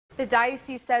The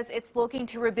diocese says it's looking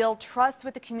to rebuild trust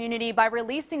with the community by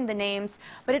releasing the names,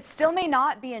 but it still may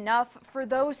not be enough for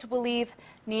those who believe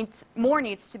more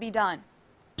needs to be done.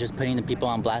 Just putting the people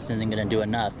on blast isn't going to do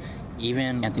enough.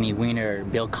 Even Anthony Weiner,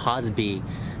 Bill Cosby,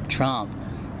 Trump,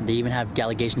 they even have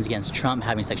allegations against Trump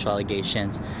having sexual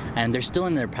allegations, and they're still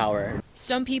in their power.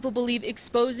 Some people believe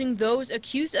exposing those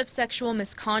accused of sexual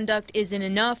misconduct isn't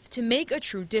enough to make a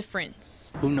true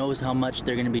difference. Who knows how much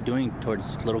they're going to be doing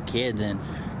towards little kids and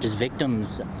just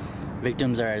victims.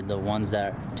 Victims are the ones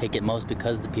that take it most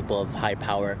because the people of high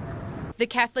power. The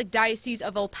Catholic Diocese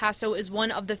of El Paso is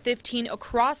one of the 15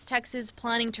 across Texas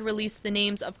planning to release the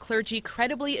names of clergy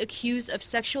credibly accused of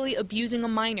sexually abusing a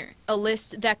minor, a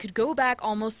list that could go back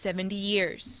almost 70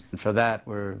 years. For that,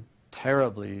 we're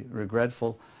terribly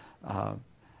regretful,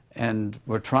 and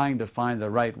we're trying to find the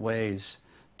right ways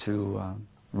to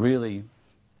really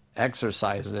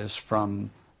exorcise this from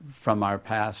our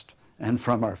past and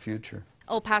from our future.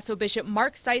 El Paso Bishop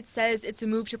Mark Seitz says it's a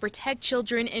move to protect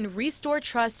children and restore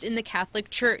trust in the Catholic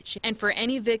Church, and for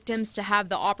any victims to have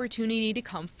the opportunity to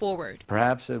come forward.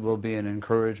 Perhaps it will be an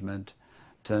encouragement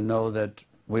to know that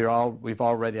we've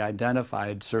already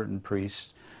identified certain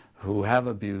priests who have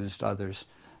abused others.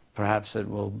 Perhaps it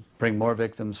will bring more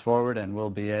victims forward and we'll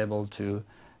be able to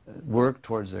work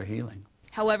towards their healing.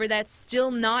 However, that's still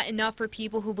not enough for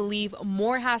people who believe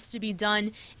more has to be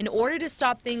done in order to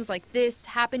stop things like this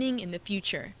happening in the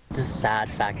future. It's a sad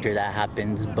factor that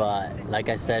happens, but like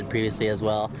I said previously as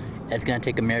well, it's going to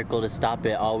take a miracle to stop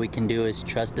it. All we can do is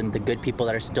trust in the good people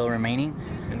that are still remaining.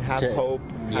 And have hope,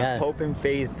 have hope and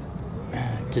faith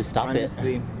to stop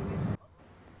honestly. it.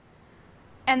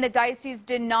 And the diocese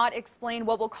did not explain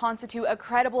what will constitute a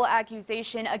credible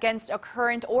accusation against a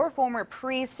current or former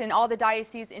priest, and all the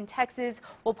dioceses in Texas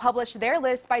will publish their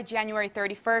list by January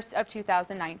 31st of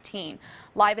 2019.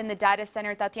 Live in the data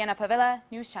center, Tatiana Favela,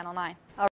 News Channel 9.